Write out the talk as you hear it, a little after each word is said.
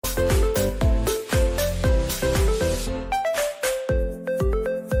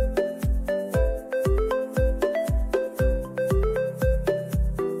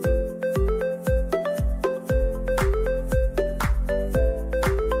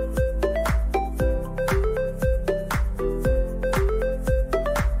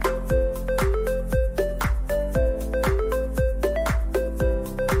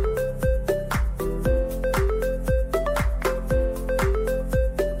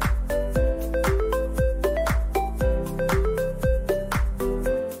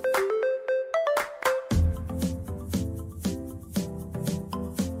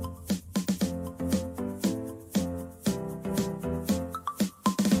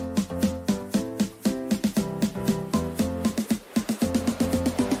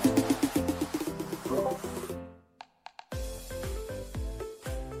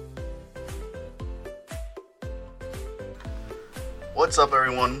What's up,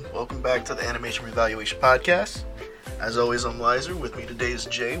 everyone? Welcome back to the Animation Revaluation Podcast. As always, I'm Lizer. With me today is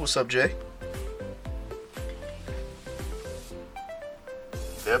Jay. What's up, Jay?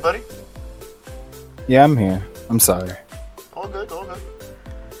 There, buddy? Yeah, I'm here. I'm sorry. All good, all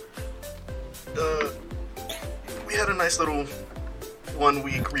good. We had a nice little 1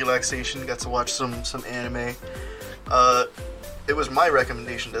 week relaxation. Got to watch some anime. It was my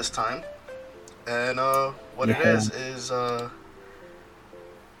recommendation this time. And what it is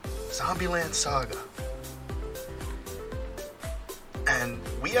Zombieland Saga. And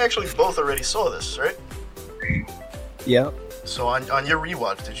we actually both already saw this, right? Yep. So on your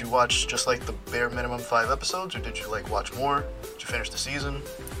rewatch, did you watch just like the bare minimum 5 episodes, or did you like watch more? Did you finish the season?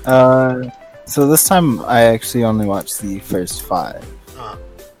 So this time I actually only watched the first 5.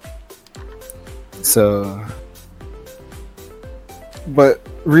 So, but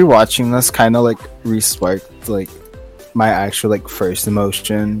rewatching this kind of like re-sparked like my actual like first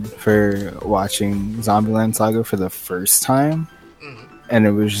emotion for watching Zombieland Saga for the first time. And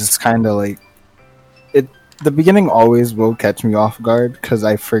it was just kind of like the beginning always will catch me off guard because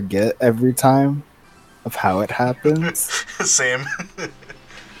I forget every time of how it happens. Same.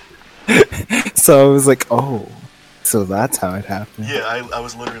 So I was like, oh, so that's how it happened. Yeah, I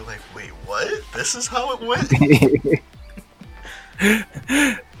was literally like, wait, what? This is how it went?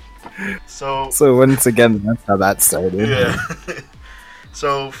 So once again, that's how that started. Yeah.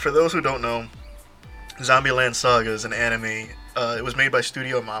 So for those who don't know, Zombieland Saga is an anime. It was made by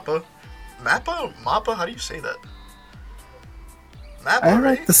Studio Mappa. Mappa? How do you say that? Mappa, I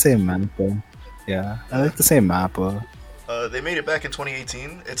right? like the same Mappa. Yeah, I like the same Mappa. They made it back in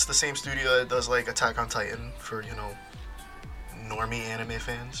 2018. It's the same studio that does like Attack on Titan for, normie anime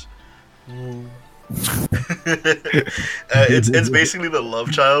fans. It's basically the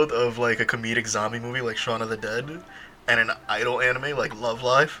love child of like a comedic zombie movie like Shaun of the Dead and an idol anime like Love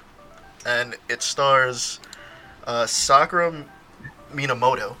Live. And it stars Sakura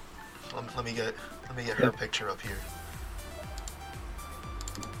Minamoto. Let me get her picture up here.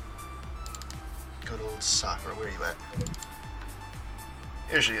 Good old Sakura, where are you at?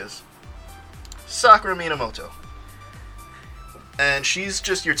 Here she is. Sakura Minamoto. And she's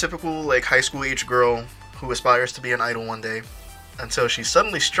just your typical like high school age girl who aspires to be an idol one day, until she's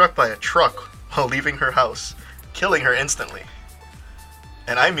suddenly struck by a truck while leaving her house, killing her instantly.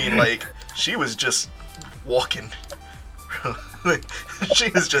 And I mean, like, she was just walking. She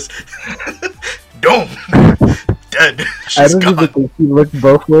was just boom, dead. She's gone. Even think she looked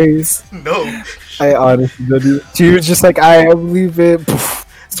both ways. No, I honestly didn't. She was just like, I believe it.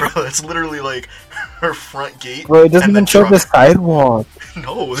 Bro, it's literally like her front gate. Bro, it doesn't and even show the sidewalk.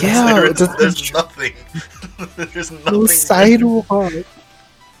 No, Yeah, there's nothing. There's nothing. No sidewalk.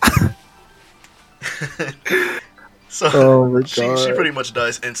 So oh my God. She pretty much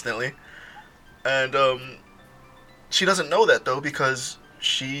dies instantly, and she doesn't know that though, because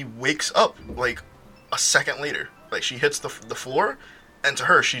she wakes up like a second later. Like she hits the floor, and to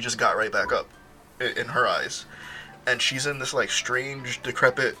her, she just got right back up, in her eyes, and she's in this like strange,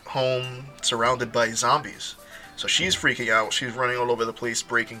 decrepit home surrounded by zombies. So she's freaking out. She's running all over the place,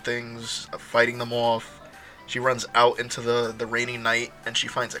 breaking things, fighting them off. She runs out into the rainy night, and she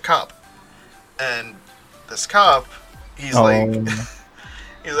finds a cop. And this cop, he's like,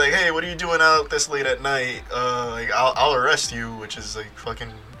 hey, what are you doing out this late at night? Like, I'll arrest you, which is like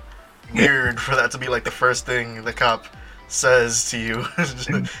fucking weird for that to be like the first thing the cop says to you.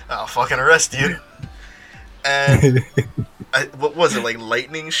 I'll fucking arrest you. And what was it, like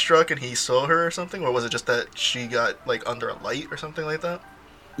lightning struck and he saw her or something, or was it just that she got like under a light or something like that?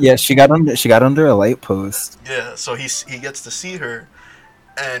 Yeah, she got under a light post. Yeah, so he gets to see her,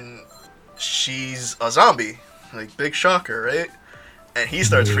 and she's a zombie, like big shocker, right? And he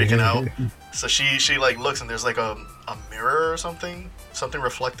starts freaking out. So she like looks, and there's like a mirror or something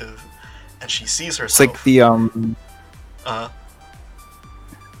reflective, and she sees herself. It's like the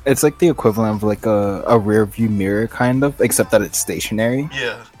It's like the equivalent of like a rear view mirror, kind of, except that it's stationary.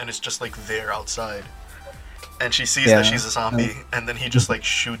 Yeah, and it's just like there outside. And she sees that she's a zombie, and then he just like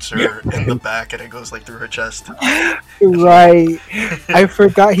shoots her in the back, and it goes like through her chest. Right. I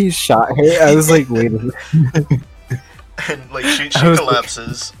forgot he shot her. I was like, wait a minute. And like she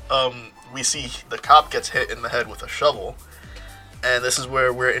collapses. We see the cop gets hit in the head with a shovel, and this is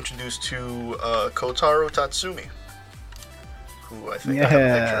where we're introduced to Kotaro Tatsumi, who I think I have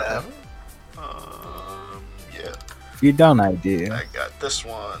a picture of him. Yeah. You don't idea. I got this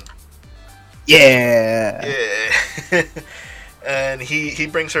one. Yeah. Yeah. And he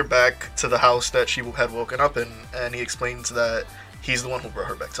brings her back to the house that she had woken up in, and he explains that he's the one who brought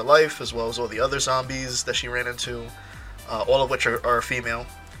her back to life, as well as all the other zombies that she ran into. all of which are female,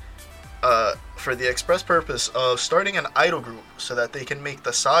 for the express purpose of starting an idol group so that they can make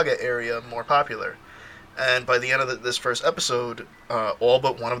the saga area more popular. And by the end of this first episode, all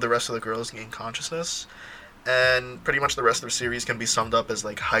but one of the rest of the girls gain consciousness, and pretty much the rest of the series can be summed up as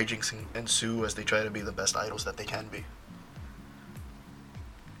like hijinks ensue as they try to be the best idols that they can be.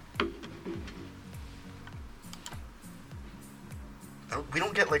 We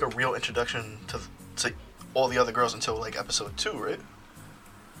don't get like a real introduction to all the other girls until like episode 2, right?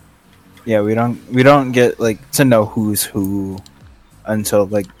 Yeah, we don't get like to know who's who until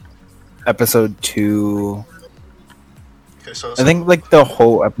like episode 2. Okay, so I think like the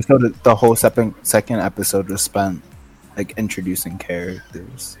whole second episode was spent like introducing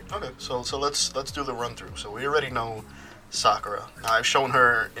characters. Okay, so let's do the run through. So we already know Sakura. Now I've shown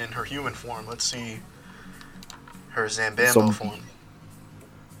her in her human form. Let's see her Zanbando form.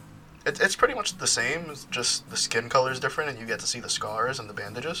 It's pretty much the same. It's just the skin color is different, and you get to see the scars and the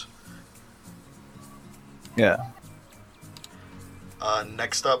bandages. Yeah.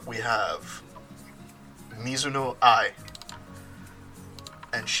 Next up, we have Mizuno Ai,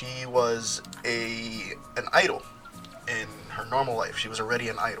 and she was an idol in her normal life. She was already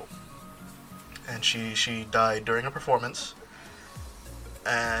an idol, and she died during a performance.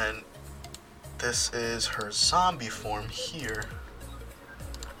 And this is her zombie form here.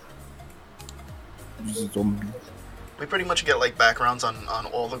 Zombie. We pretty much get like backgrounds on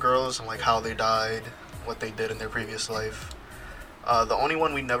all the girls and like how they died, what they did in their previous life. The only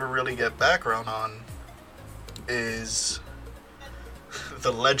one we never really get background on is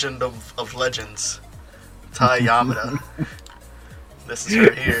the legend of legends, Tai Yamada. This is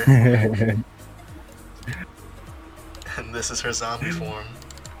her here. And this is her zombie form.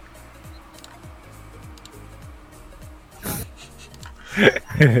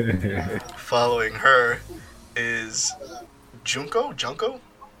 Following her is Junko? Junko?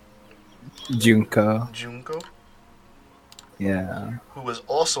 Yeah. Who was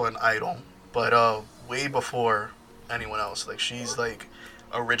also an idol, but way before anyone else. Like, she's like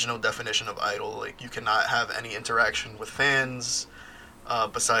original definition of idol. Like, you cannot have any interaction with fans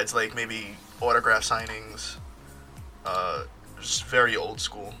besides like maybe autograph signings. Just very old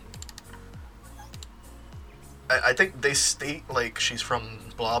school. I think they state like she's from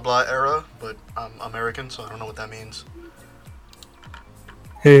blah blah era, but I'm American, so I don't know what that means.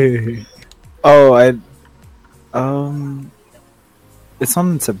 It's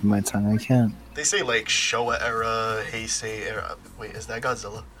on the tip of my tongue. I can't. They say like Showa era, Heisei era. Wait, is that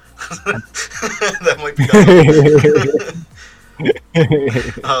Godzilla? That might be Godzilla.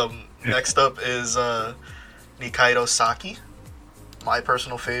 Next up is Nikaido Saki, my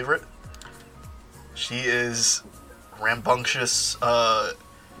personal favorite. She is rambunctious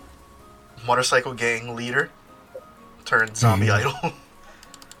motorcycle gang leader turned zombie idol.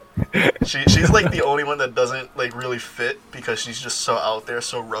 She's like the only one that doesn't like really fit because she's just so out there,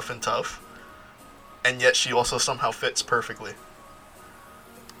 so rough and tough, and yet she also somehow fits perfectly.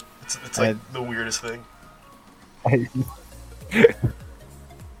 It's like the weirdest thing. We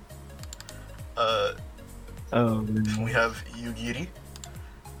have Yugiri,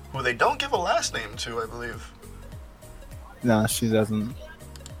 who they don't give a last name to, I believe. No, she doesn't.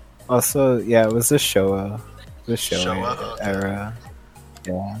 Also, yeah, it was the Showa era.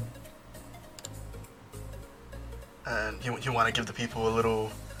 Yeah. And you want to give the people a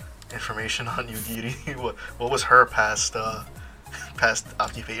little information on Yugiri? What was her past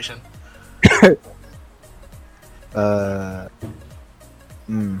occupation?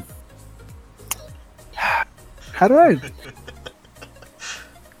 How do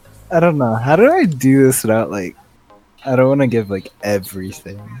I don't know. How do I do this without like? I don't want to give like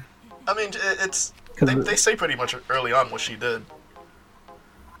everything. I mean, they say pretty much early on what she did.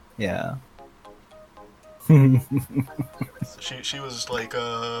 Yeah. She was like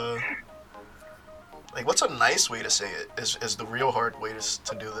what's a nice way to say it? Is the real hard way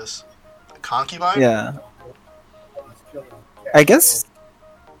to do this? A concubine? Yeah. I guess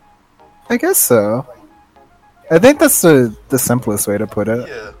so. I think that's the simplest way to put it.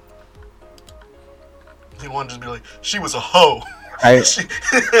 Yeah. They want to just be like, she was a hoe. It's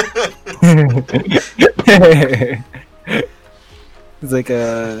like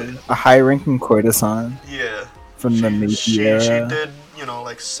a high-ranking courtesan. Yeah. From the Meiji era. She did,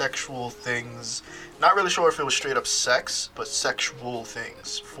 like sexual things. Not really sure if it was straight up sex, but sexual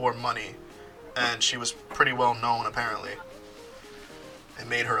things for money. And she was pretty well known, apparently. It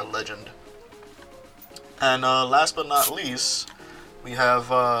made her a legend. And last but not least, we have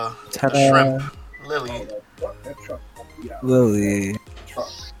the shrimp, Lily. Lily.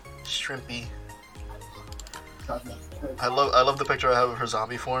 Shrimpy. I love the picture I have of her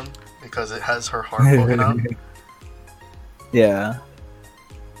zombie form because it has her heart poking out. Yeah.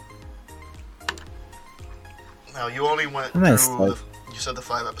 Now you only went Nice. through you said the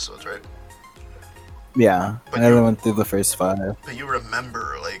 5 episodes, right? Yeah, But I only went through the first 5. But you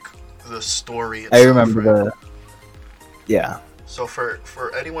remember like the story itself, I remember right? the. Yeah. So for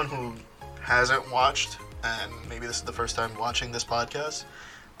anyone who hasn't watched, and maybe this is the first time watching this podcast,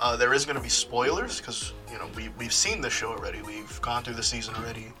 there is going to be spoilers because we've seen this show already. We've gone through the season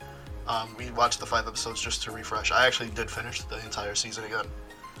already. We watched the 5 episodes just to refresh. I actually did finish the entire season again.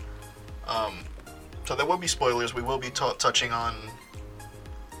 So there will be spoilers. We will be touching on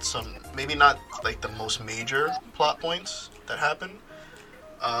some, maybe not like the most major plot points that happen.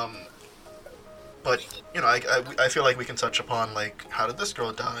 But I feel like we can touch upon like how did this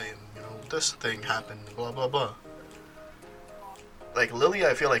girl die and this thing happened, blah blah blah. Like Lily,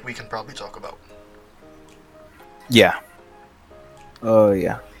 I feel like we can probably talk about. Yeah. Oh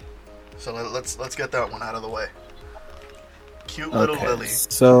yeah. So let's get that one out of the way. Cute little Lily.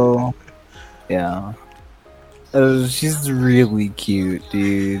 So, yeah. She's really cute,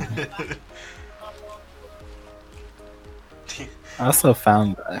 dude. I also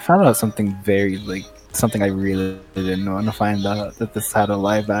found out something something I really didn't want to find out, that this had a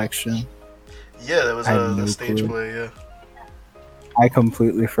live action. Yeah, there was a stage play, yeah. I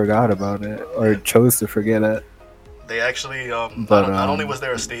completely forgot about it, or chose to forget it. They actually, not only was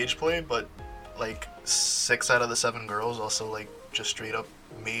there a stage play, but like 6 out of the 7 girls also like just straight up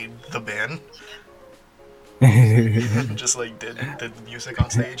made the band. Just like did the music on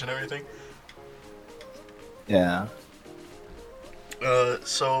stage and everything. Yeah.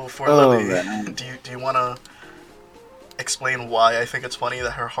 So for Lily, do you want to explain why I think it's funny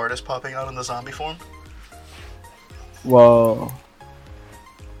that her heart is popping out in the zombie form? Well,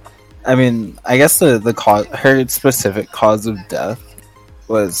 I mean, I guess the cause, her specific cause of death,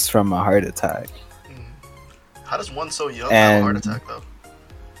 was from a heart attack. How does one so young have a heart attack though?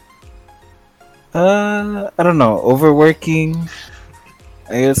 I don't know. Overworking.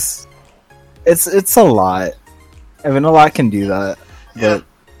 I guess it's a lot. I mean, a lot can do that. Yeah.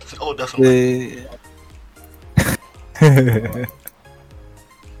 Oh, definitely.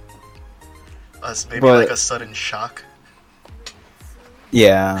 Maybe like a sudden shock.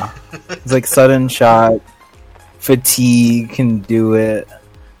 Yeah, it's like sudden shock, fatigue can do it.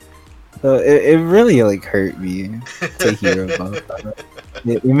 So it really like hurt me to hear about that.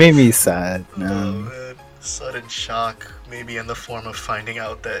 It made me sad. Oh man, sudden shock, maybe in the form of finding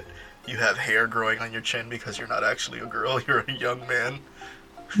out that you have hair growing on your chin because you're not actually a girl, you're a young man.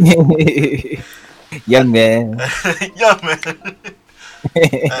 Young man. Young man.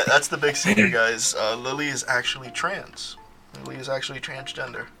 That's the big secret, guys. Lily is actually trans. Lily is actually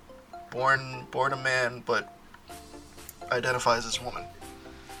transgender. Born a man, but identifies as woman.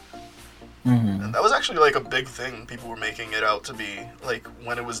 Mm-hmm. And that was actually like a big thing. People were making it out to be like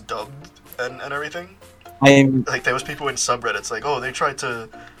when it was dubbed and everything. Like there was people in subreddits like, oh, they tried to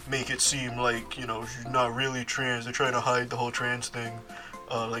make it seem like she's not really trans. They're trying to hide the whole trans thing.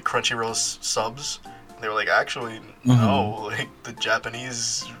 Like Crunchyroll's subs. They were like, actually, no. Like the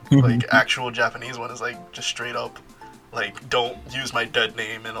Japanese, like actual Japanese one is like just straight up, like don't use my dead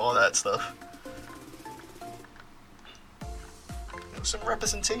name and all that stuff. Some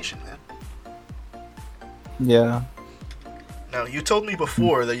representation, man. Yeah. Now you told me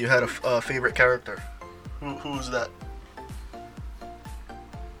before that you had a favorite character. Who's that?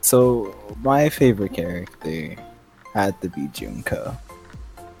 So my favorite character had to be Junko.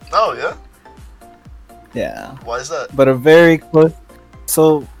 Oh yeah. Yeah. Why is that? But a very close.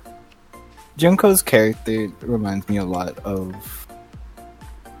 So Junko's character reminds me a lot.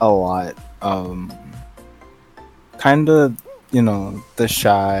 Kind of, the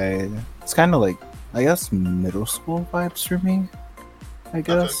shy. It's kind of like, I guess, middle school vibes for me. I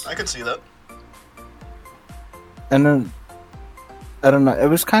guess. Okay. I could see that. And then, I don't know. It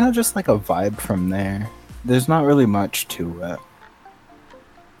was kind of just like a vibe from there. There's not really much to it.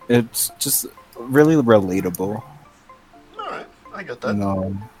 It's just really relatable. Alright, I get that.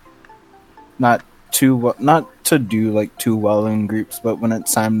 Not to do like too well in groups, but when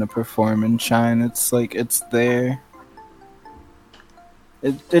it's time to perform and shine, it's like it's there.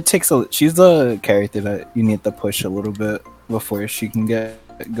 It takes she's the character that you need to push a little bit before she can get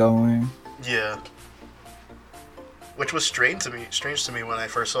going. Yeah. Which was strange to me when I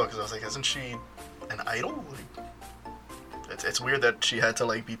first saw it, because I was like, isn't she an idol? Like, it's weird that she had to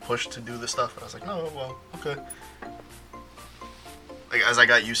like be pushed to do this stuff. And I was like, no, well, okay. Like as I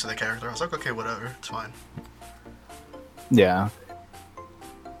got used to the character, I was like, okay, whatever, it's fine. Yeah.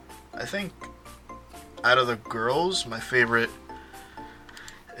 I think out of the girls, my favorite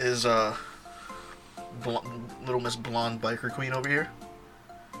is Little Miss Blonde Biker Queen over here.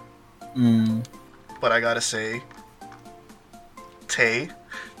 But I gotta say, Tay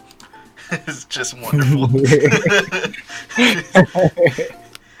is just wonderful.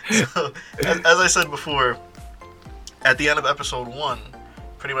 So, as I said before, at the end of episode 1,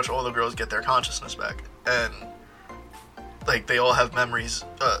 pretty much all the girls get their consciousness back, and like they all have memories.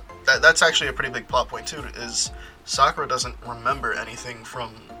 That's actually a pretty big plot point too. Is Sakura doesn't remember anything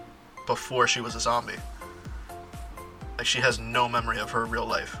from before she was a zombie. Like she has no memory of her real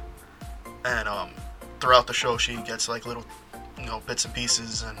life, and throughout the show she gets like little, bits and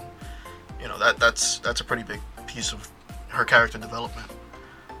pieces, and that's a pretty big piece of her character development.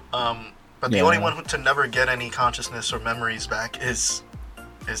 But the only one to never get any consciousness or memories back is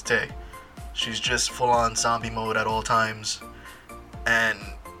Tay. She's just full on zombie mode at all times, and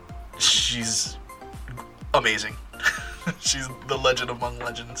she's amazing. She's the legend among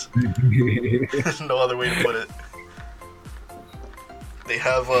legends. There's no other way to put it. They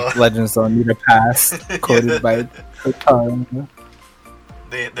have Legends Don't Need a Past, quoted by Kotaro.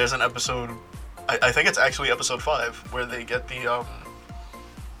 There's an episode, I think it's actually episode 5, where they get the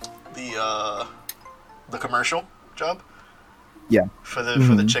commercial job. Yeah. For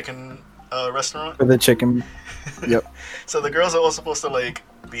the chicken restaurant. For the chicken. Yep. So the girls are all supposed to like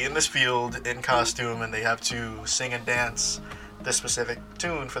be in this field in costume, and they have to sing and dance this specific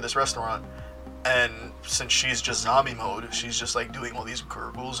tune for this restaurant. And since she's just zombie mode, she's just like doing all these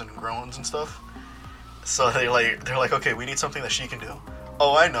gurgles and groans and stuff. So they're like, okay, we need something that she can do.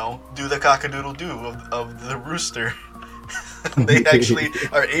 Oh, I know, do the cock-a-doodle-doo of the rooster. They actually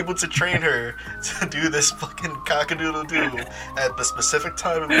are able to train her to do this fucking cock-a-doodle-doo at the specific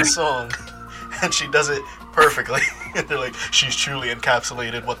time of the song, and she does it perfectly. And they're like, she's truly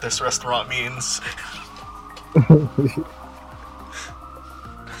encapsulated what this restaurant means.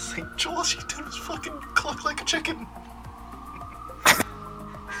 It's like, Joel, all she did was fucking cluck like a chicken.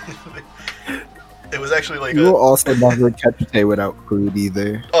 It was actually like you will also never catch Tay without food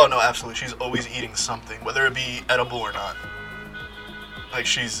either. Oh no, absolutely. She's always eating something, whether it be edible or not. Like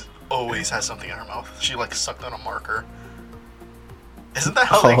she's always has something in her mouth. She like sucked on a marker. Isn't that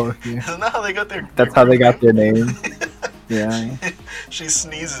how Isn't that how they got their? That's how they got their name. Yeah. She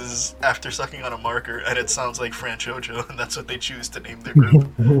sneezes after sucking on a marker, and it sounds like Franchocho, and that's what they choose to name their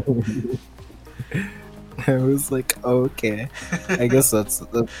group. I was like, okay, I guess that's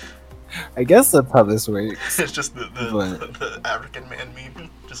how this works. It's just the African man meme.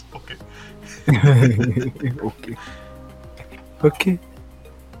 Just okay. Okay.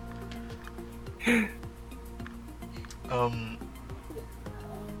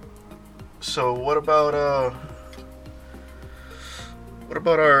 So what about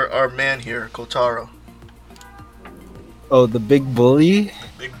our man here, Kotaro? Oh, the big bully?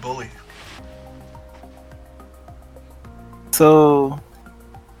 Big bully. So,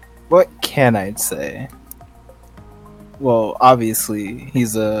 what can I say? Well, obviously,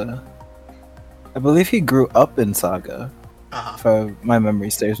 I believe he grew up in Saga, if my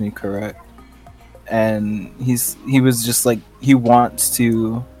memory serves me correct. And he was just like, he wants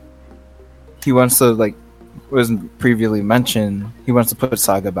to like, was previously mentioned, he wants to put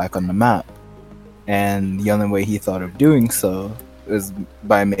Saga back on the map. And the only way he thought of doing so was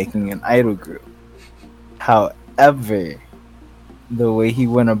by making an idol group. However, the way he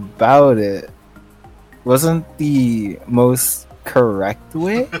went about it wasn't the most correct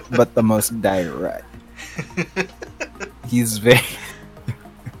way, but the most direct. He's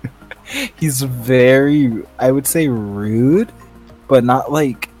very, I would say, rude, but not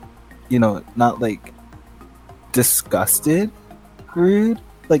like, not like disgusted rude,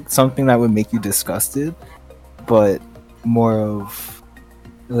 like something that would make you disgusted, but more of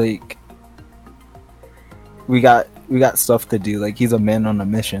like, we got stuff to do. Like, he's a man on a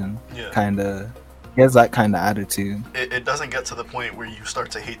mission, kind of. He has that kind of attitude. It doesn't get to the point where you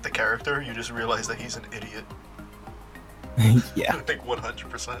start to hate the character. You just realize that he's an idiot. Yeah. Like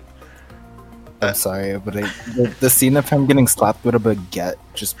 100%. I'm sorry, but the scene of him getting slapped with a baguette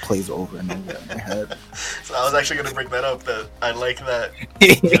just plays over and over in my head. So I was actually going to bring that up, that I like that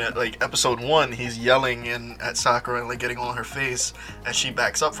in like episode 1, he's yelling at Sakura and like getting all in her face, and she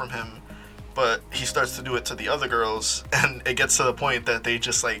backs up from him. But he starts to do it to the other girls, and it gets to the point that they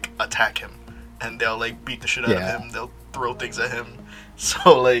just like attack him, and they'll like beat the shit out of him. They'll throw things at him.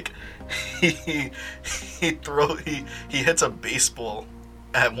 So like he hits a baseball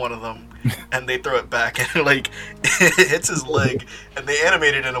at one of them, and they throw it back, and like it hits his leg, and they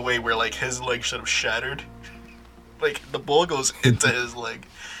animate it in a way where like his leg should have shattered. Like the ball goes into his leg,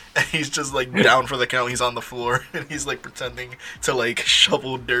 and he's just like down for the count. He's on the floor, and he's like pretending to like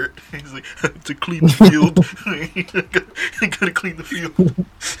shovel dirt. He's like to clean the field. I gotta clean the field.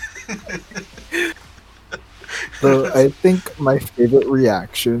 So I think my favorite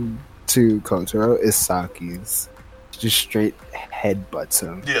reaction to Kotaro is Saki's. Just straight headbutts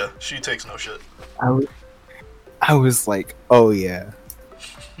him. Yeah, she takes no shit. I was like, oh yeah.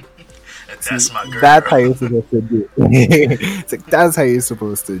 That's my girl. That's how you're supposed to do it. It's like, that's how you're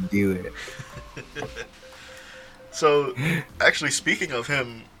supposed to do it. So, actually, speaking of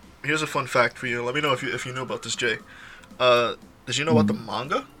him, here's a fun fact for you. Let me know if you know about this, Jay. Did you know about the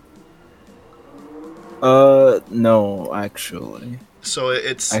manga? No, actually. So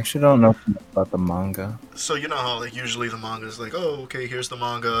it's... I actually don't know about the manga. So you know how, like, usually the manga is like, oh, okay, here's the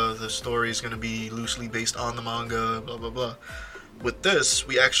manga, the story is going to be loosely based on the manga, blah, blah, blah. With this,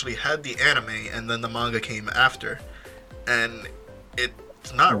 we actually had the anime, and then the manga came after. And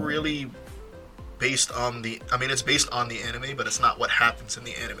it's not really based on the... I mean, it's based on the anime, but it's not what happens in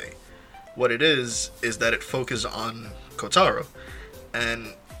the anime. What it is that it focuses on Kotaro,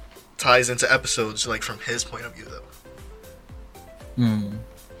 and ties into episodes, like, from his point of view, though.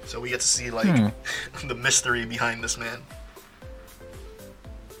 So we get to see, like, the mystery behind this man.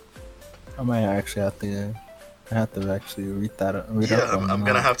 I might actually have to actually read that. Yeah, I'm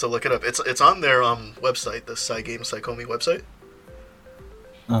gonna have to look it up. It's on their website, the Cygames Psychomi website.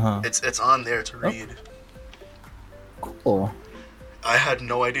 It's on there to read. Cool. I had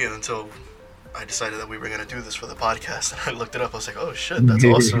no idea until I decided that we were gonna do this for the podcast, and I looked it up. I was like, oh shit, that's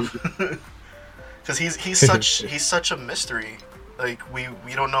awesome. Because he's such a mystery. Like we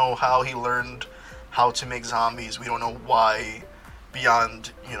don't know how he learned how to make zombies. We don't know why.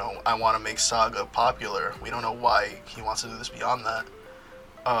 Beyond, you know, I want to make Saga popular. We don't know why he wants to do this beyond that.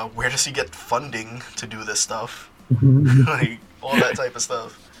 Where does he get funding to do this stuff? Like, all that type of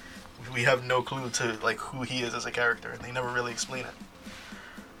stuff. We have no clue to, like, who he is as a character, and they never really explain it.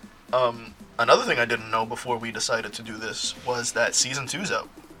 Another thing I didn't know before we decided to do this was that Season 2's out.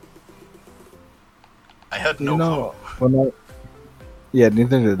 I had no clue. Yeah,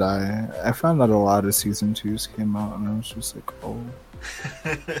 neither did I. I found out a lot of Season 2s came out, and I was just like, oh.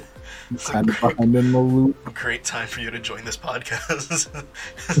 Kind of behind in the loop. Great time for you to join this podcast.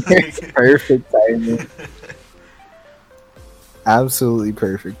 Perfect timing. Absolutely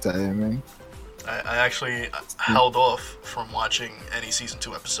perfect timing. I actually held off from watching any Season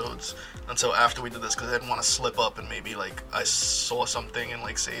 2 episodes until after we did this, because I didn't want to slip up and maybe, like, I saw something and,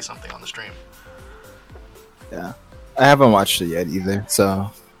 like, say something on the stream. Yeah. I haven't watched it yet either, so...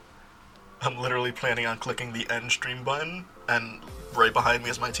 I'm literally planning on clicking the end stream button, and right behind me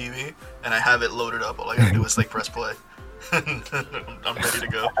is my TV, and I have it loaded up. All I gotta do is, like, press play. I'm ready to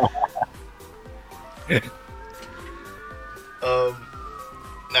go.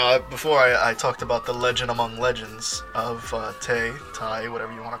 Now, before I talked about the legend among legends of Tai,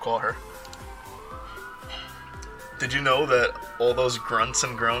 whatever you want to call her. Did you know that all those grunts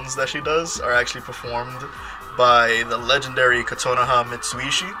and groans that she does are actually performed by the legendary Kotonoha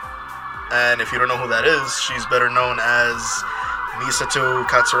Mitsuishi? And if you don't know who that is, she's better known as Misato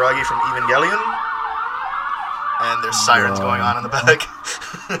Katsuragi from Evangelion. And there's sirens going on in the back.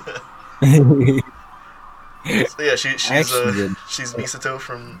 So yeah, she's Misato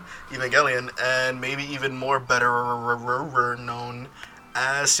from Evangelion, and maybe even more better known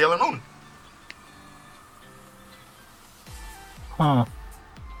as Sailor Moon. Huh.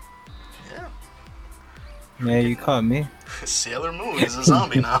 Yeah. Yeah, you caught me. Sailor Moon is a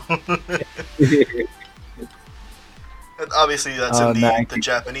zombie now. And obviously that's in the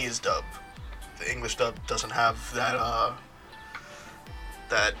Japanese dub. The English dub doesn't have that,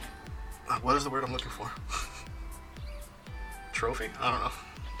 what is the word I'm looking for? Trophy? I don't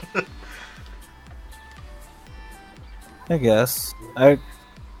know. I guess.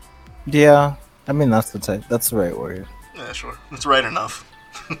 Yeah, I mean, that's the right word. Yeah, sure. It's right enough.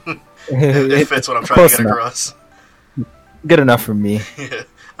 It fits what I'm trying to get across. Good enough for me. Yeah,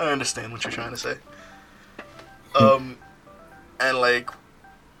 I understand what you're trying to say. And like,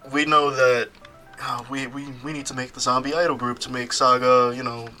 we know that we need to make the zombie idol group to make Saga, you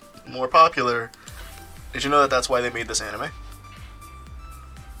know, more popular. Did you know that that's why they made this anime?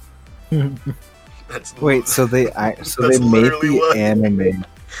 Wait, so they made the anime.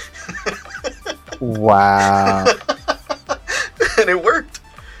 Wow. And it worked.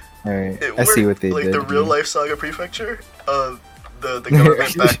 Alright, I see what they did. Like, the real life Saga Prefecture, the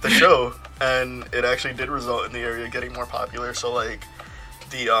government backed the show, and it actually did result in the area getting more popular. So, like,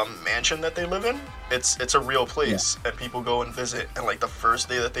 the mansion that they live in, it's a real place, and people go and visit. And, like, the first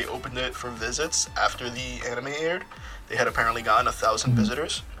day that they opened it for visits after the anime aired, they had apparently gotten 1,000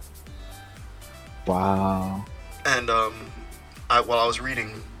 visitors. Wow. And while I was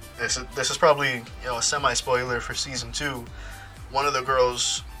reading, this is probably a semi spoiler for season 2. One of the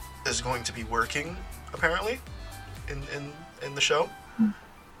girls is going to be working apparently in the show,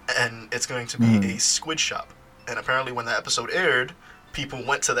 and it's going to be a squid shop. And apparently, when the episode aired, people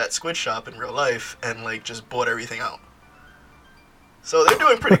went to that squid shop in real life and like just bought everything out. So they're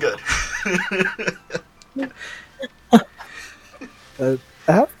doing pretty good. I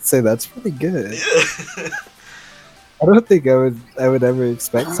have to say that's pretty good. Yeah. I don't think I would ever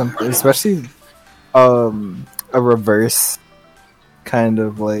expect something, especially a reverse kind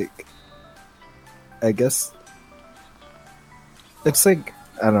of like. I guess it's like,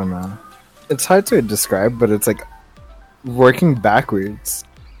 I don't know. It's hard to describe, but it's like working backwards.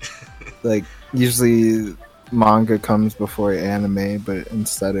 Like usually manga comes before anime, but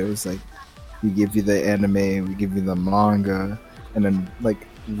instead it was like we give you the anime, we give you the manga, and then like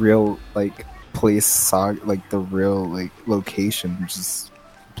real like place like the real like location just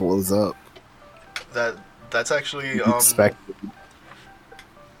blows up. That's actually Expected.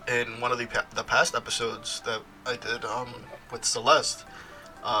 in one of the past episodes that I did with Celeste,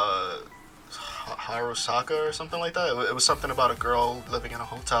 Harusaka or something like that. It was something about a girl living in a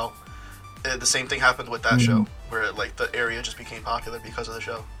hotel. The same thing happened with that show, where like the area just became popular because of the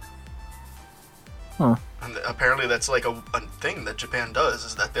show. Huh. And apparently that's like a thing that Japan does,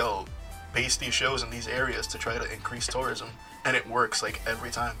 is that they'll base these shows in these areas to try to increase tourism, and it works like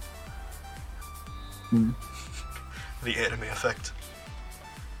every time. The anime effect.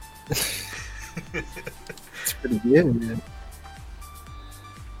 It's pretty good, man.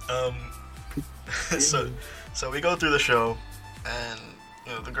 So we go through the show, and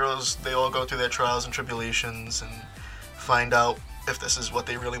the girls, they all go through their trials and tribulations and find out if this is what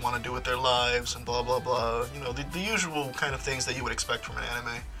they really want to do with their lives and blah blah blah. The usual kind of things that you would expect from an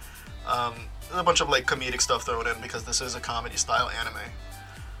anime. There's a bunch of like comedic stuff thrown in because this is a comedy style anime.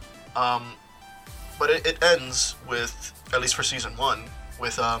 But it ends with, at least for season 1,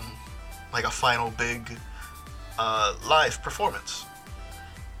 with like a final big live performance.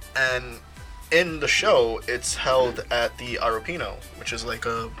 And in the show, it's held at the Aropino, which is like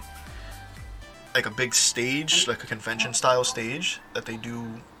a big stage, like a convention style stage that they do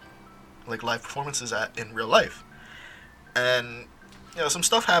like live performances at in real life. And some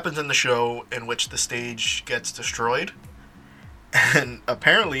stuff happens in the show in which the stage gets destroyed. And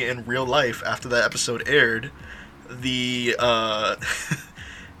apparently in real life, after that episode aired, the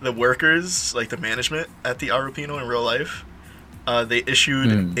the workers, like the management at the Aropino in real life, they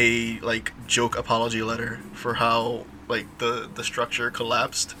issued a like joke apology letter for how like the structure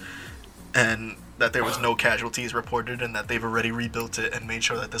collapsed, and that there was no casualties reported, and that they've already rebuilt it and made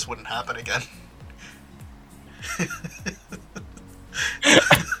sure that this wouldn't happen again.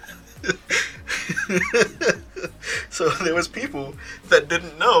 So there was people that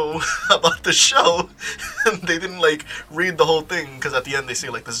didn't know about the show, and they didn't like read the whole thing, because at the end they say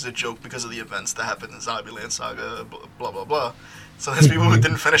like this is a joke because of the events that happened in Zombieland Saga, blah blah blah. So there's people who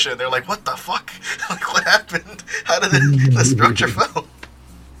didn't finish it, and they're like, what the fuck? Like, what happened? How did the structure fell?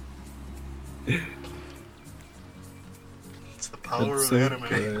 It's the power That's of so anime.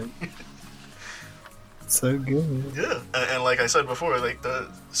 good. So good. Yeah, and like I said before, like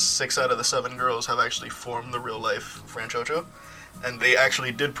the 6 out of the 7 girls have actually formed the real life Franchocho, and they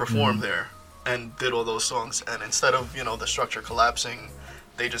actually did perform there and did all those songs. And instead of the structure collapsing,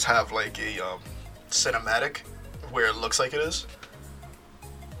 they just have like a cinematic where it looks like it is.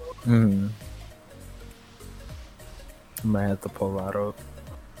 I might have to pull that up.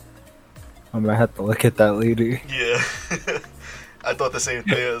 I might have to look at that later. Yeah. I thought the same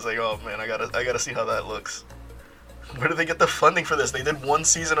thing. I was like, oh man, I gotta see how that looks. Where did they get the funding for this? They did 1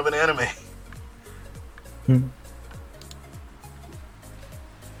 season of an anime.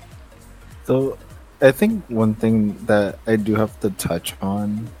 So, I think one thing that I do have to touch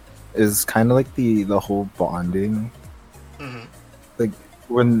on is kind of like the whole bonding. Like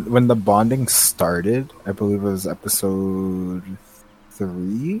when the bonding started, I believe it was episode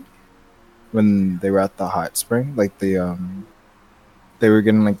 3, when they were at the hot spring. Like they were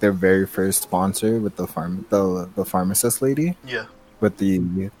getting like their very first sponsor with the pharmacist lady. Yeah. With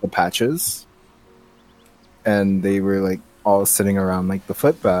the patches, and they were like all sitting around like the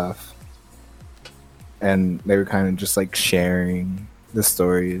foot bath, and they were kind of just like sharing the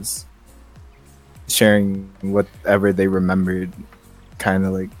stories, sharing whatever they remembered. Kind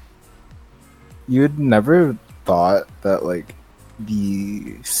of like, you'd never thought that like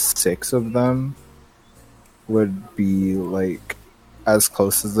the 6 of them would be like as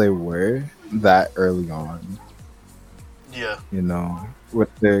close as they were that early on. Yeah.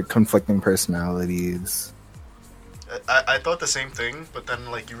 with their conflicting personalities. I thought the same thing, but then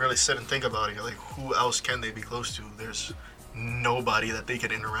like you really sit and think about it. You're like, who else can they be close to? There's nobody that they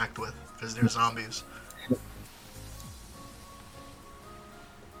can interact with because they're zombies.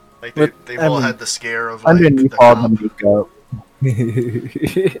 Like they've all had the scare of like underneath the all cop. the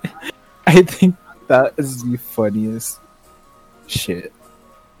makeup. I think that is the funniest shit.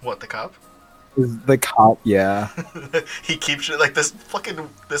 What, the cop? Is the cop, yeah. He keeps like this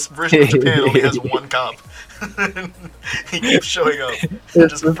version of Japan only has one cop. He keeps showing up and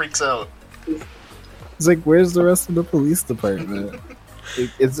just freaks out. It's like, where's the rest of the police department?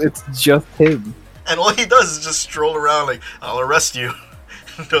 It's just him. And all he does is just stroll around like, I'll arrest you.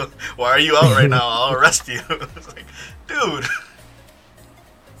 Why are you out right now? I'll arrest you. It's like, dude.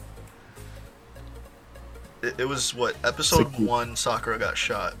 It was what? Episode 1, Sakura got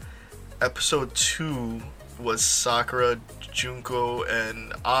shot. Episode 2 was Sakura, Junko,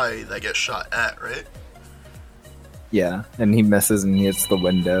 and I that get shot at, right? Yeah, and he misses and he hits the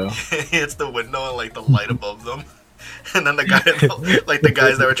window. He hits the window and like the light above them. And then the guy, like the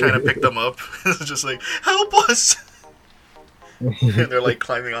guys that were trying to pick them up, is just like, help us! And they're like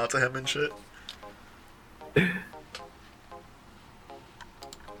climbing onto him and shit.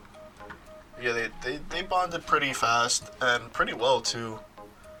 Yeah, they bonded pretty fast and pretty well too.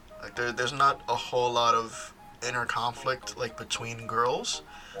 Like there's not a whole lot of inner conflict like between girls.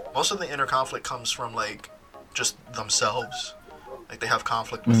 Most of the inner conflict comes from like just themselves. Like they have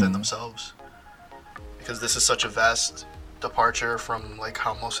conflict within themselves. Because this is such a vast departure from like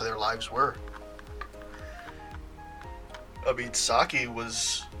how most of their lives were. I mean, Saki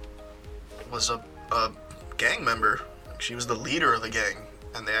was a gang member. Like, she was the leader of the gang,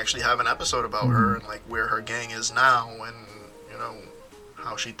 and they actually have an episode about her and like where her gang is now, and you know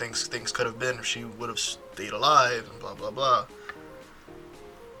how she thinks things could have been if she would have stayed alive, and blah blah blah.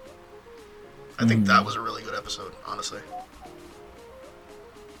 I think that was a really good episode, honestly.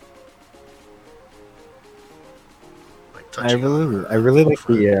 Like I really like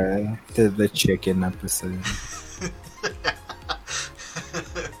the chicken episode.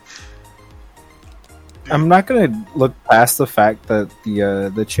 I'm not gonna look past the fact that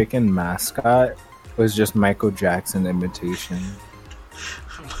the chicken mascot was just Michael Jackson imitation.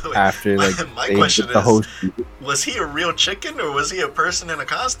 After like my question the whole was he a real chicken or was he a person in a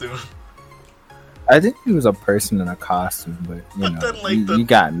costume? I think he was a person in a costume, but then, like, you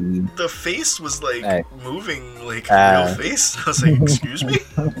got me. The face was like moving like a real face. I was like, excuse me?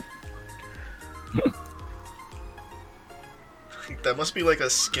 That must be like a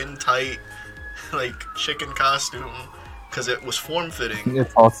skin tight like chicken costume because it was form fitting.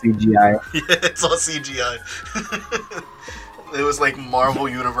 It's all CGI. Yeah, it's all CGI. It was like Marvel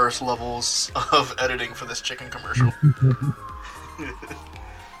Universe levels of editing for this chicken commercial.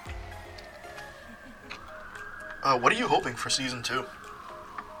 What are you hoping for season 2?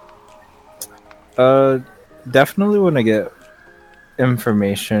 Definitely want to get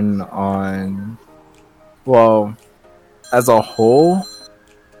information on, well, as a whole,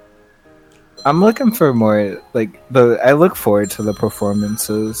 I'm looking for more, like, I look forward to the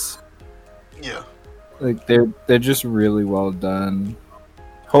performances. Yeah. Like, they're just really well done.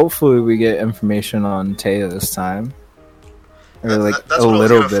 Hopefully we get information on Taya this time. Or, like, that's a what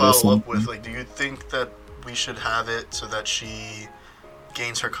little I was bit gonna of follow something. up with. Like, do you think that we should have it so that she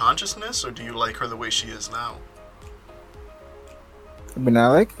gains her consciousness, or do you like her the way she is now? I mean, I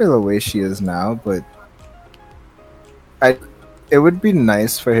like her the way she is now, but it would be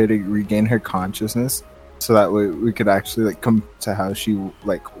nice for her to regain her consciousness, so that way we could actually like come to how she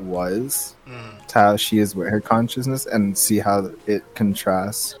like was, to how she is with her consciousness, and see how it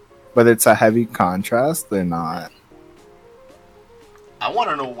contrasts. Whether it's a heavy contrast or not. I want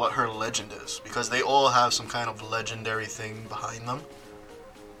to know what her legend is, because they all have some kind of legendary thing behind them.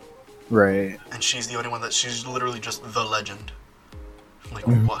 Right. And she's the only one she's literally just the legend. Like,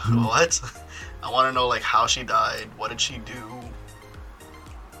 what? I want to know, like, how she died, what did she do?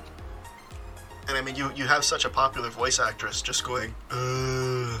 And I mean, you have such a popular voice actress just going,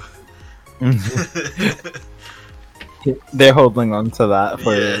 They're holding on to that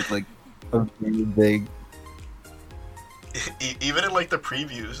for, like, a really big... Even in, like, the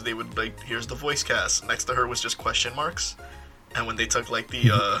previews, they would, like, here's the voice cast. Next to her was just question marks. And when they took, like,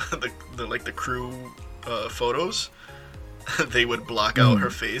 the crew photos, they would block out her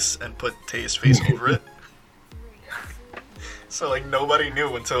face and put Tay's face over it. So, like, nobody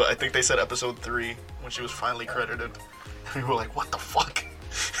knew until, I think they said episode 3, when she was finally credited. And we were like, what the fuck?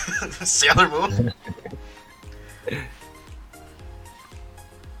 Sailor Moon?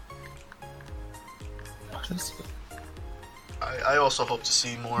 I also hope to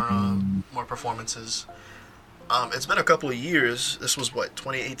see more performances. It's been a couple of years. This was what,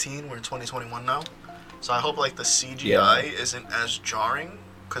 2018. We're in 2021 now. So I hope like the CGI isn't as jarring,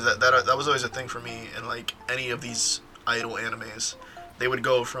 because that was always a thing for me in like any of these idol animes. They would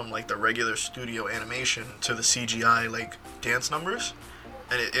go from like the regular studio animation to the CGI like dance numbers,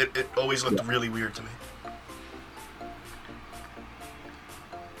 and it always looked really weird to me.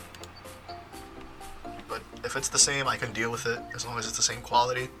 But if it's the same, I can deal with it as long as it's the same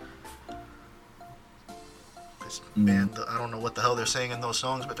quality. Man, I don't know what the hell they're saying in those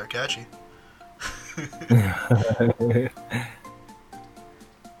songs, but they're catchy.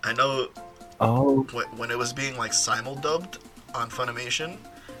 I know. Oh. When it was being like simul-dubbed on Funimation,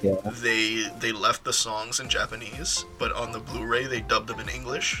 they left the songs in Japanese, but on the Blu-ray they dubbed them in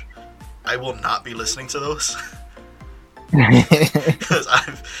English. I will not be listening to those. Because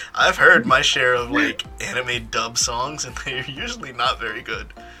I've heard my share of like anime dub songs, and they're usually not very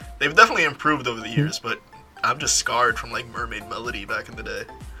good. They've definitely improved over the years, but I'm just scarred from like Mermaid Melody back in the day.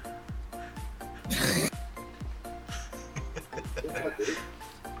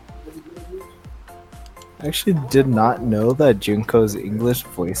 I actually did not know that Junko's English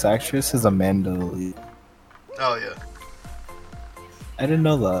voice actress is Amanda Lee. Oh yeah. I didn't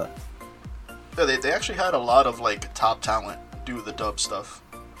know that. Yeah, they actually had a lot of like top talent do the dub stuff.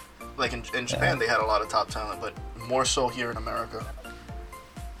 Like in Japan, they had a lot of top talent, but more so here in America.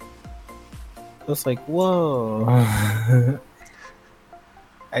 I was like, whoa.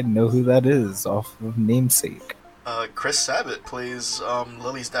 I know who that is off of Namesake. Chris Sabat plays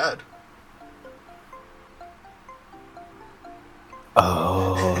Lily's dad.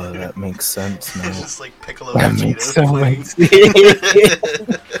 Oh, that makes sense now. It's just like Piccolo That Vegeta makes so playing.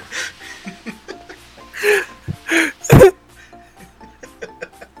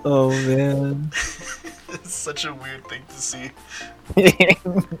 Oh man. It's such a weird thing to see.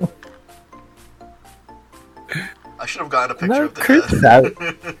 I should have gotten a picture of the dad.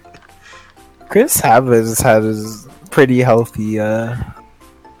 Chris Sabat had his pretty healthy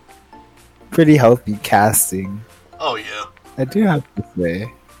casting. Oh yeah. I do have to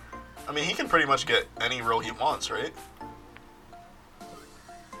say. I mean, he can pretty much get any role he wants, right?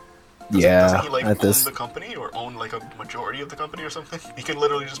 Doesn't he like own the company or own like a majority of the company or something? He can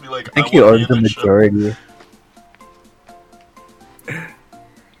literally just be like, I think he owns the majority.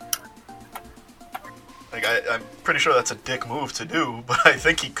 Like I'm pretty sure that's a dick move to do, but I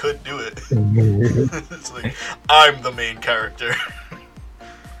think he could do it. It's like, I'm the main character.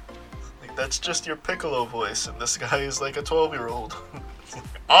 Like, that's just your Piccolo voice, and this guy is like a 12-year-old.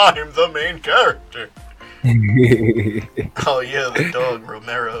 I'm the main character. Oh yeah, the dog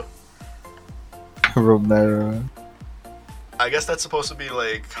Romero. Romero. I guess that's supposed to be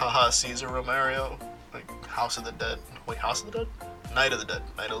like haha Caesar Romero, like House of the Dead. Wait, House of the Dead? Night of the Dead.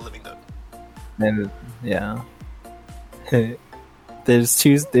 Night of the Living Dead. Yeah. There's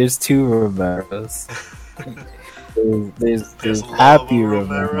two Romeros. There's Happy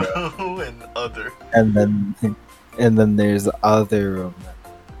Romero and other. And then there's other Romero.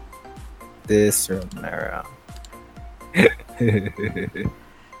 This Romero. And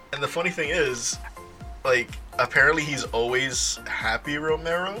the funny thing is, like, apparently he's always Happy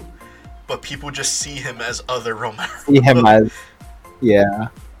Romero, but people just see him as other Romero. See him as, yeah.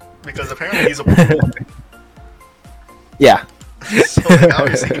 Because apparently he's a yeah. So like,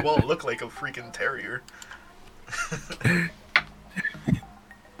 obviously he won't look like a freaking terrier.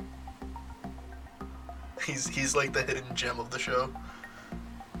 He's like the hidden gem of the show.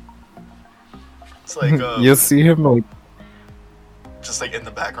 It's like you'll see him like just like in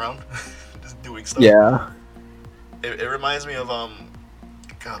the background, just doing stuff. Yeah. It reminds me of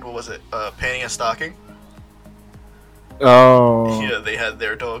God, what was it? Panty and Stocking. Oh. Yeah, they had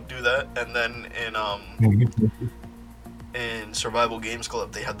their dog do that, and then in Survival Games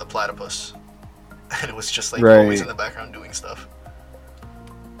Club they had the platypus, and it was just like always in the background doing stuff.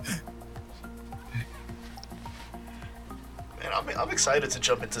 Man, I'm excited to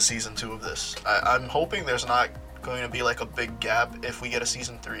jump into season 2 of this. I'm hoping there's not going to be like a big gap if we get a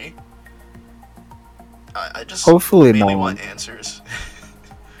season 3. I just hopefully mainly not. want answers.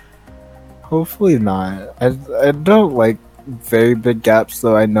 Hopefully not. I don't like very big gaps,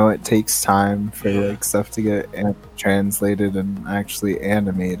 though. I know it takes time for like stuff to get translated and actually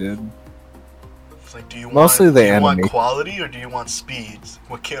animated. It's like, do you want quality or do you want speeds?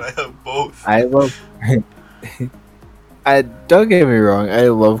 What can't I have both? I love. I don't get me wrong. I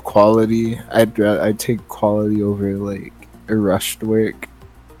love quality. I take quality over like rushed work.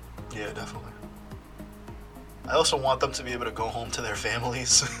 Yeah, definitely. I also want them to be able to go home to their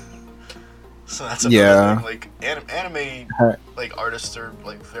families. So that's another thing. Like anime, like artists are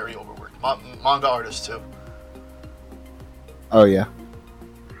like very overworked. Manga artists too. Oh yeah.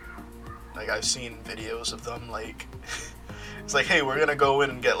 Like I've seen videos of them like. It's like, hey, we're gonna go in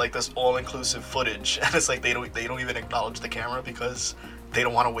and get like this all-inclusive footage, and it's like they don't even acknowledge the camera because they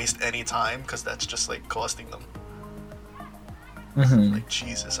don't want to waste any time because that's just like costing them. Mm-hmm. Like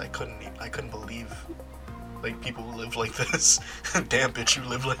Jesus, I couldn't believe like people who live like this. Damn bitch, you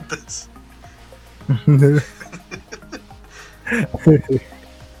live like this.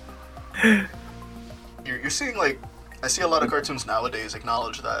 You're seeing like I see a lot of cartoons nowadays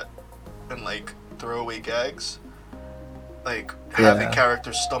acknowledge that and like throwaway gags. Like having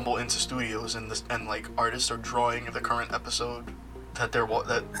characters stumble into studios and like artists are drawing the current episode that they're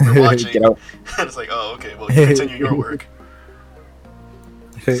watching. And it's like, oh, okay, well, you continue your work.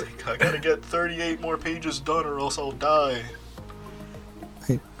 It's like, I gotta get 38 more pages done or else I'll die.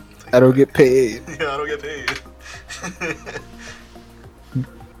 Like, I don't get paid. Yeah, I don't get paid.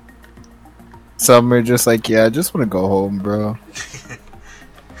 Some are just like, yeah, I just want to go home, bro.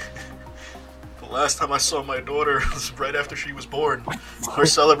 Last time I saw my daughter was right after she was born. We're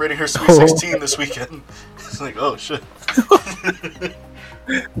celebrating her sweet 16 this weekend. It's like, oh shit.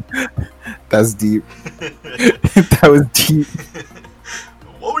 That's deep. That was deep.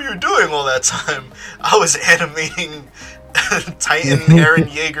 What were you doing all that time? I was animating Titan Eren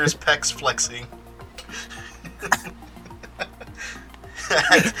Yeager's pecs flexing.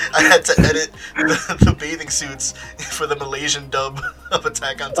 I had to edit the bathing suits for the Malaysian dub of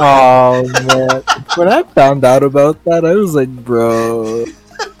Attack on Titan. Oh man! When I found out about that, I was like, "Bro,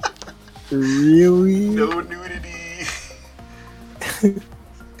 really? No nudity."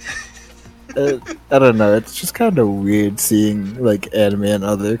 I don't know. It's just kind of weird seeing like anime in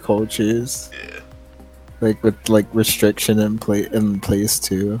other cultures, like with like restriction in place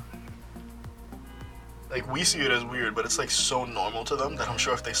too. Like, we see it as weird, but it's, like, so normal to them that I'm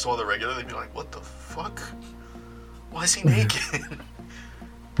sure if they saw the regular, they'd be like, what the fuck? Why is he naked?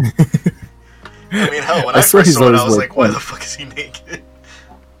 I mean, hell, when I first saw it, I was like, why the fuck is he naked?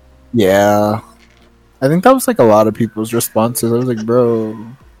 Yeah. I think that was, like, a lot of people's responses. I was like, bro,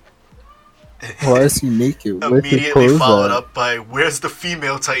 why is he naked? Immediately followed up by, where's the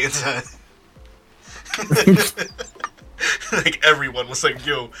female Titans at? Like, everyone was like,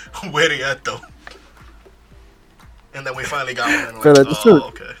 yo, where they at, though? And then we finally got one. And we're like,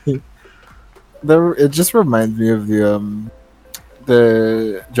 okay. It just reminds me of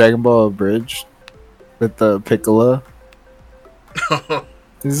the Dragon Ball Bridge with the Piccolo.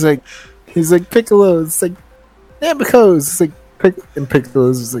 he's like Piccolo. It's like Namiko's. It's like and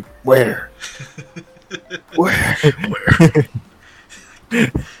Piccolo's is like where? Where? I'm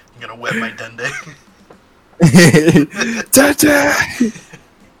gonna wet my dende. Dende.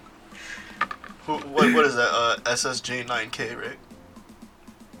 What is that? SSJ9K, right?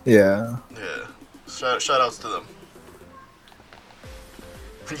 Yeah. Yeah. Shout outs to them.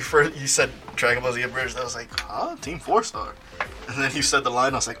 When you said Dragon Ball Z Abridged, I was like, huh? Team 4-Star. And then you said the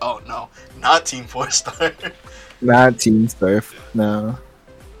line, I was like, oh no, not Team 4-Star. Not Team Surf, no.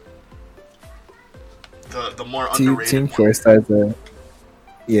 The more underrated Team 4-Star's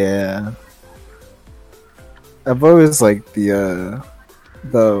yeah. I've always liked the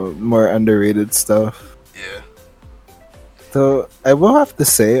more underrated stuff. Yeah. Though I will have to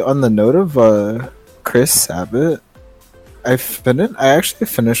say, on the note of Chris Sabat, I actually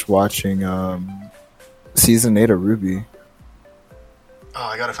finished watching season 8 of RWBY. Oh,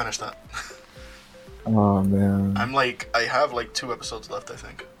 I gotta finish that. Oh man. I have like 2 episodes left, I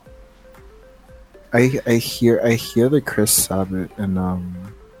think. I hear the Chris Sabat and I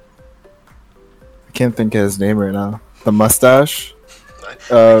can't think of his name right now. The mustache.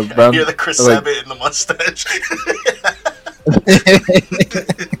 I hear the Chris Sabat in the mustache.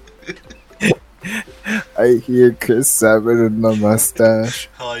 I hear Chris Sabat in the mustache.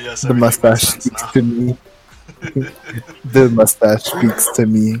 Oh yes, the mustache speaks to me. The mustache speaks to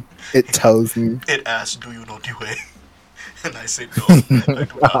me. It tells me. It asks, "Do you know the way?" And I say, "No, I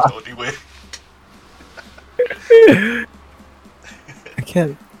do not know the way." I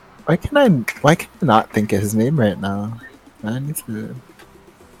can't. Why can I not think of his name right now? I need to.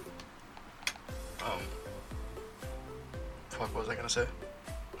 Fuck, what was I gonna say?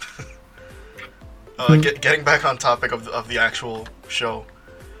 Getting back on topic of the actual show.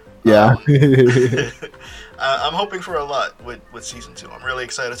 Yeah. I'm hoping for a lot with season 2. I'm really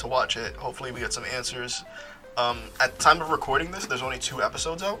excited to watch it. Hopefully we get some answers. At the time of recording this, there's only 2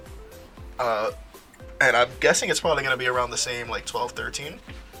 episodes out. And I'm guessing it's probably going to be around the same, like 12, 13.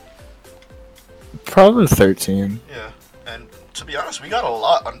 Probably 13. Yeah. And to be honest, we got a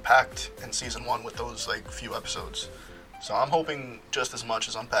lot unpacked in season 1 with those like few episodes. So I'm hoping just as much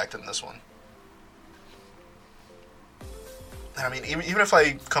is unpacked in this one. And I mean, even if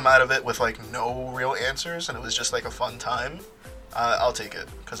I come out of it with like no real answers and it was just like a fun time, I'll take it,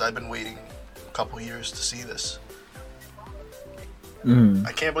 because I've been waiting a couple years to see this.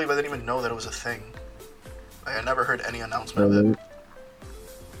 I can't believe I didn't even know that it was a thing. Like, I never heard any announcement of it.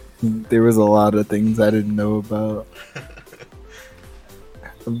 There was a lot of things I didn't know about.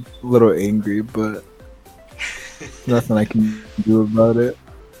 I'm a little angry, but nothing I can do about it.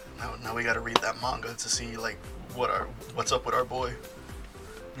 Now we gotta read that manga to see like what's up with our boy.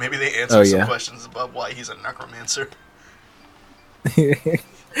 Maybe they answer some questions about why he's a necromancer.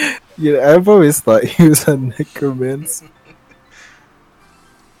 Yeah, I've always thought he was a necromancer.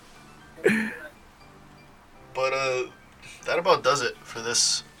 But that about does it for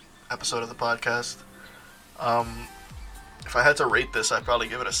this episode of the podcast. If I had to rate this, I'd probably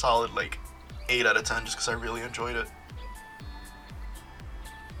give it a solid like 8 out of 10 just because I really enjoyed it.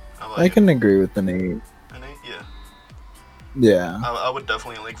 I can agree with an 8. An 8, yeah. Yeah. I would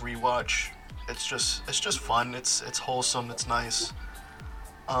definitely like rewatch. It's just fun. It's wholesome. It's nice.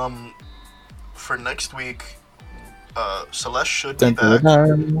 For next week, Celeste should be back.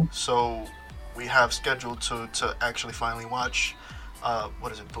 So we have scheduled to actually finally watch.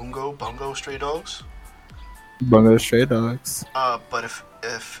 What is it? Bungo Stray Dogs. Bungo Stray Dogs. But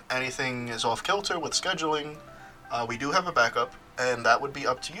if anything is off kilter with scheduling, we do have a backup, and that would be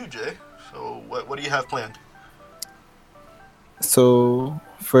up to you, Jay. So what do you have planned? So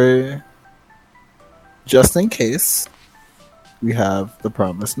for just in case, we have The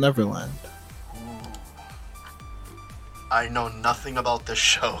Promised Neverland. Ooh. I know nothing about this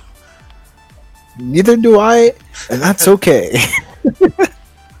show. Neither do I, and that's okay.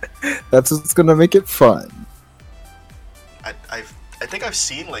 That's what's gonna make it fun. I think I've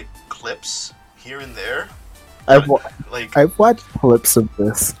seen like clips here and there. I've watched clips of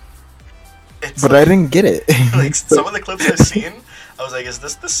this, but like, I didn't get it. Like some of the clips I've seen, I was like, "Is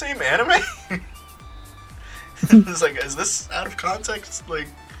this the same anime?" It's like, "Is this out of context? Like,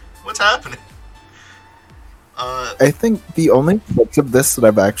 what's happening?" I think the only clips of this that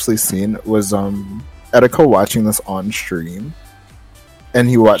I've actually seen was Etika watching this on stream, and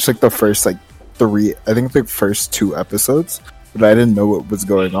he watched like the first like 3, I think the first 2 episodes, but I didn't know what was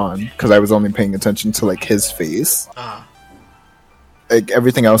going on because I was only paying attention to like his face. Like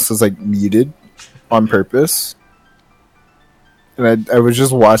everything else was like muted on purpose, and I was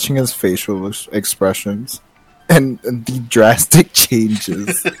just watching his facial expressions and the drastic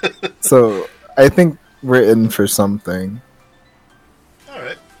changes. So I think we're in for something.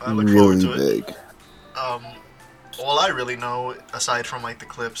 Alright, I look really forward to big. it. All I really know, aside from like the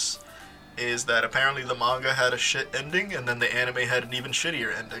clips, is that apparently the manga had a shit ending, and then the anime had an even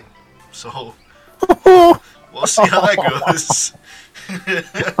shittier ending. So we'll see how that goes.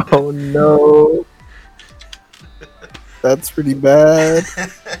 Oh no, that's pretty bad.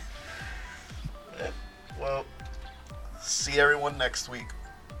 Well, see everyone next week.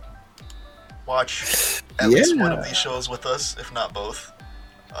 Watch at least one of these shows with us, if not both.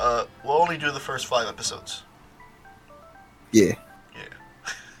 We'll only do the first 5 episodes. Yeah.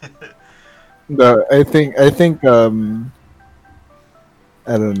 Yeah. No, I think I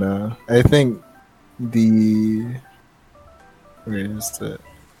don't know. I think where is it?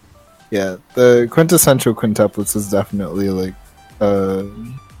 Yeah, the quintessential quintuplets is definitely like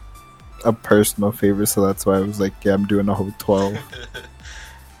a personal favorite, so that's why I was like, yeah, I'm doing a whole 12.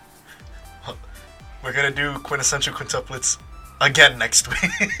 We're gonna do quintessential quintuplets again next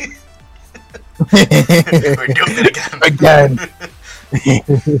week. We're doing it again.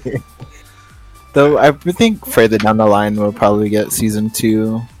 Though I think further down the line we'll probably get season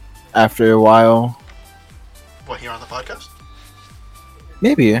 2 after a while. What, here on the podcast?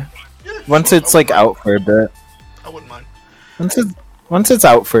 Maybe. Yeah, once it's like out for a bit. I wouldn't mind. Once it's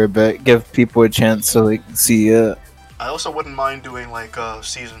out for a bit, give people a chance to like see it. I also wouldn't mind doing like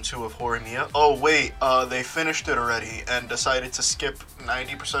season 2 of Horimiya. Oh wait, they finished it already and decided to skip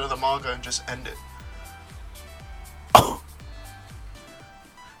 90% of the manga and just end it. Oh.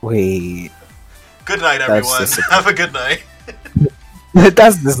 Wait. Good night, everyone. Have a good night.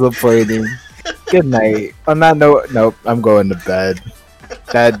 That's disappointing. Good night. On that note, nope, I'm going to bed.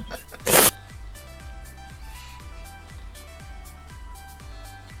 That